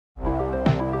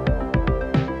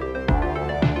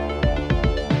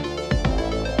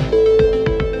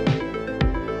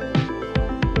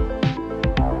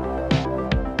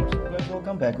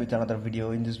back with another video.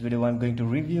 In this video I'm going to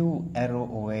review Aero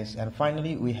OS, and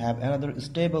finally we have another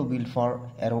stable build for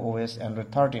Aero OS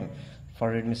Android 13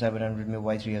 for Redmi 7 and Redmi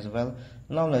Y3 as well.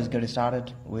 Now let's get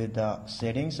started with the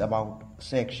settings about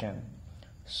section.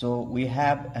 So we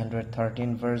have Android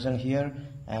 13 version here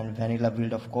and vanilla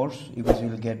build, of course. You guys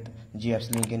will get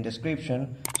GF's link in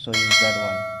description, so use that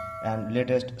one. And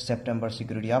latest September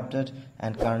security update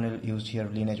and kernel used here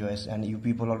Lineage OS, and you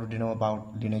people already know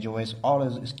about Lineage OS,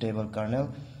 always stable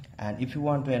kernel. And if you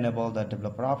want to enable the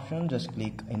developer option, just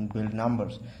click in build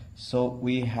numbers. So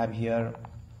we have here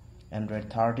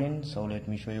Android 13. So let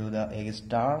me show you the egg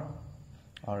star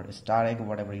or star egg,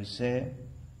 whatever you say.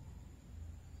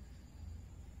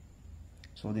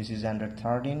 So this is Android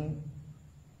 13.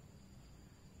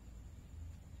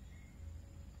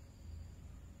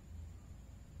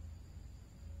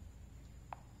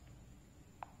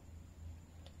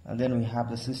 And then we have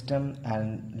the system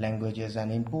and languages and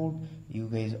input. You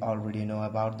guys already know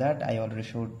about that. I already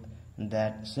showed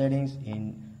that settings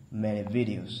in many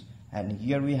videos. And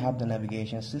here we have the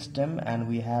navigation system, and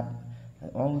we have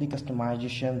only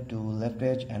customization to left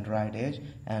edge and right edge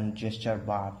and gesture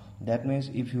bar. That means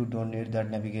if you don't need that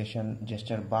navigation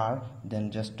gesture bar,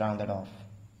 then just turn that off.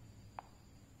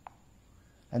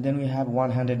 And then we have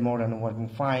one-handed mode and working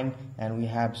fine, and we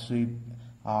have sweep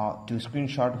to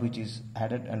screenshot, which is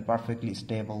added and perfectly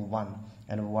stable one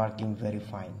and working very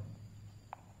fine.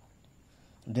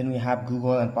 Then we have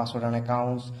Google and password and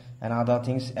accounts and other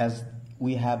things, as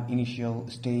we have initial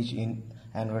stage in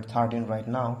Android 13 right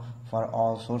now. For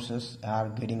all sources are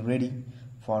getting ready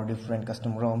for different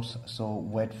custom ROMs, so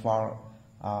wait for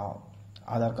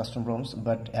other custom ROMs,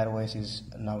 but Aero OS is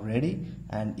now ready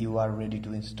and you are ready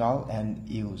to install and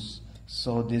use.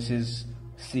 So this is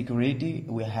security.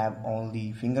 We have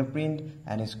only fingerprint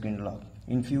and screen lock.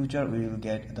 In future we will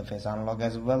get the face unlock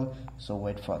as well, so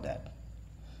wait for that.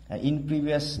 In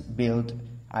previous build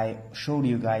I showed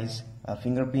you guys a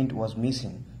fingerprint was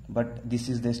missing, but this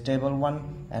is the stable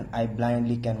one, and I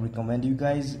blindly can recommend you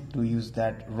guys to use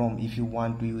that ROM if you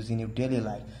want to use in your daily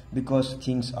life, because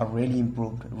things are really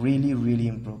improved, really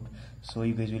improved. So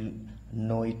you guys will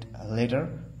know it later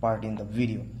part in the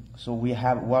video. So we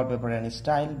have wallpaper and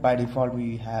style. By default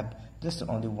we have just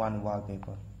only one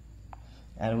wallpaper,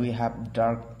 and we have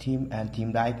dark theme and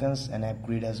themed icons and app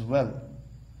grid as well,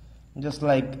 just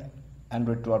like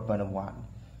Android 12.1.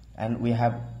 And we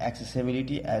have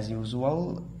accessibility as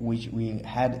usual, which we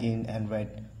had in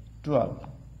Android 12.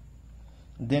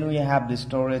 Then we have the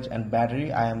storage and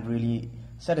battery. I am really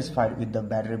satisfied with the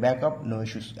battery backup, no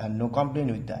issues and no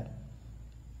complaint with that.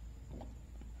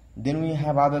 Then we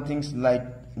have other things like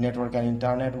network and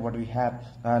internet, what we have,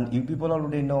 and you people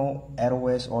already know Aero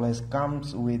OS always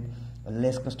comes with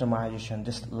less customization,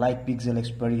 just like pixel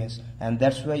experience, and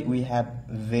that's why we have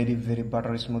very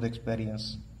buttery smooth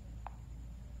experience.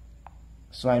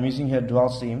 So I'm using here dual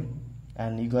SIM,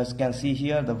 and you guys can see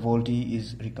here the VoLTE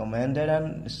is recommended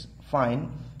and it's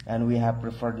fine, and we have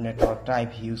preferred network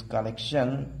type, Hughes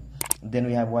collection. Then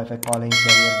we have Wi-Fi calling,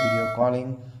 carrier video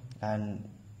calling, and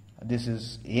this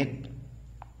is it.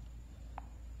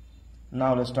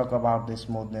 Now let's talk about the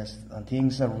smoothness.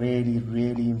 Things are really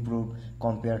improved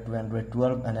compared to Android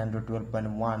 12 and Android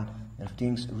 12.1.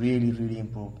 Things really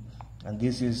improved, and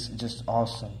this is just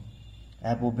awesome.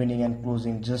 App opening and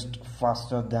closing just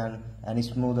faster than and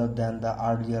smoother than the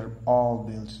earlier all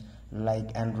builds like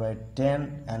Android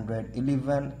 10, Android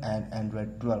 11 and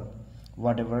Android 12,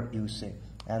 whatever you say.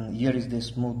 And here is the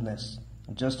smoothness,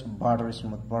 just buttery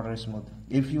smooth.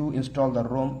 If you install the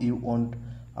ROM, you won't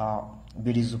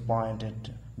be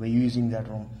disappointed by using that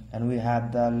ROM. And we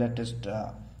have the latest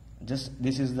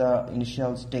this is the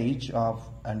initial stage of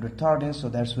Android 13, so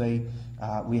that's why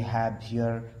we have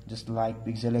here, just like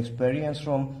pixel experience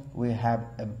ROM, we have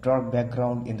a dark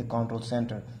background in the control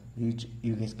center, which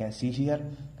you guys can see here,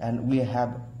 and we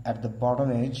have at the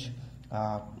bottom edge,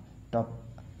 top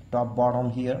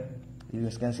bottom here, you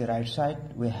guys can see right side,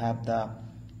 we have the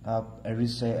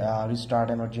restart,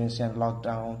 emergency and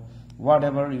lockdown,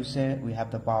 whatever you say, we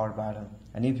have the power button.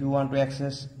 And if you want to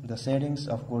access the settings,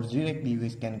 of course directly you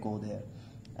guys can go there.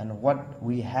 And what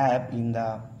we have in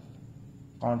the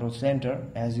control center,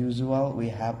 as usual, we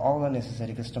have all the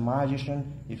necessary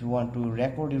customization. If you want to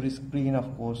record your screen,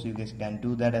 of course you guys can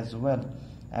do that as well.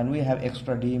 And we have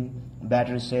extra dim,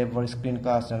 battery saver,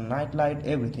 screencast and night light.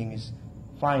 Everything is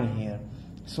fine here.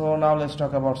 So now let's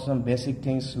talk about some basic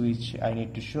things which I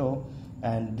need to show.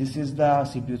 And this is the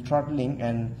CPU throttling,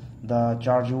 and the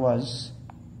charge was,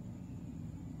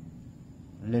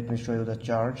 let me show you the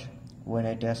charge when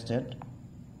I tested.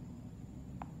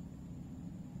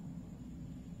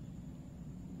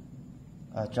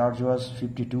 charge was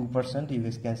 52%. You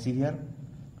guys can see here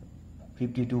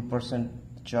 52%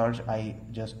 charge. I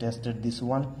just tested this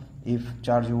one. If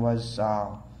charge was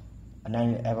above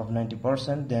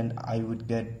 90%, then I would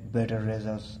get better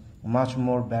results, much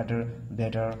more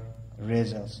better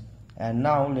results. And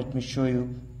now let me show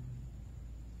you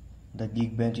the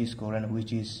Geekbench score, and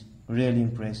which is really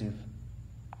impressive.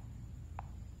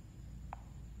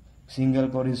 Single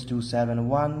core is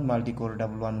 271, multi-core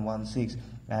 1116,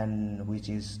 and which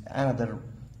is another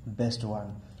best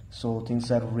one. So things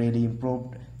are really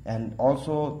improved. And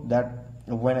also that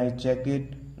when I checked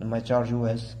it, my charge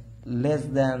was less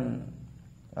than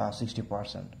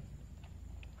 60%.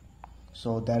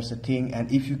 So that's the thing.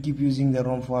 And if you keep using the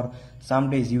ROM for some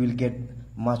days, you will get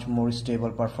much more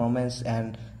stable performance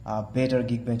and better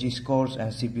Geekbench scores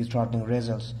and CPU throttling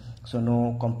results. So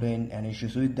no complaint and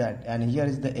issues with that. And here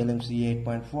is the LMC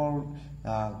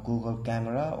 8.4 Google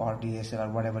camera or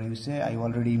DSLR, whatever you say. I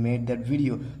already made that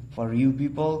video for you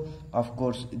people. Of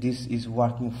course, this is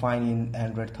working fine in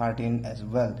Android 13 as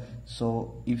well.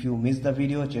 So if you missed the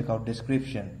video, check out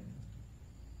description.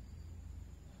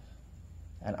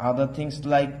 And other things,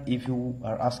 like if you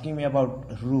are asking me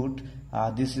about root,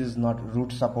 this is not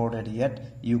root supported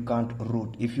yet. You can't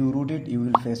root. If you root it, you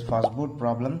will face fast boot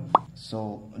problem.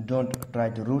 So don't try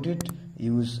to root it.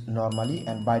 Use normally,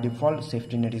 and by default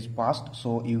safety net is passed,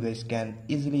 so you guys can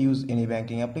easily use any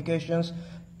banking applications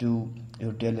to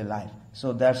your daily life.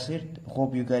 So that's it.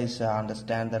 Hope you guys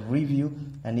understand the review,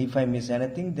 and if I miss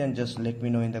anything, then just let me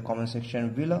know in the comment section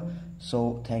below.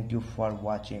 So thank you for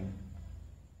watching.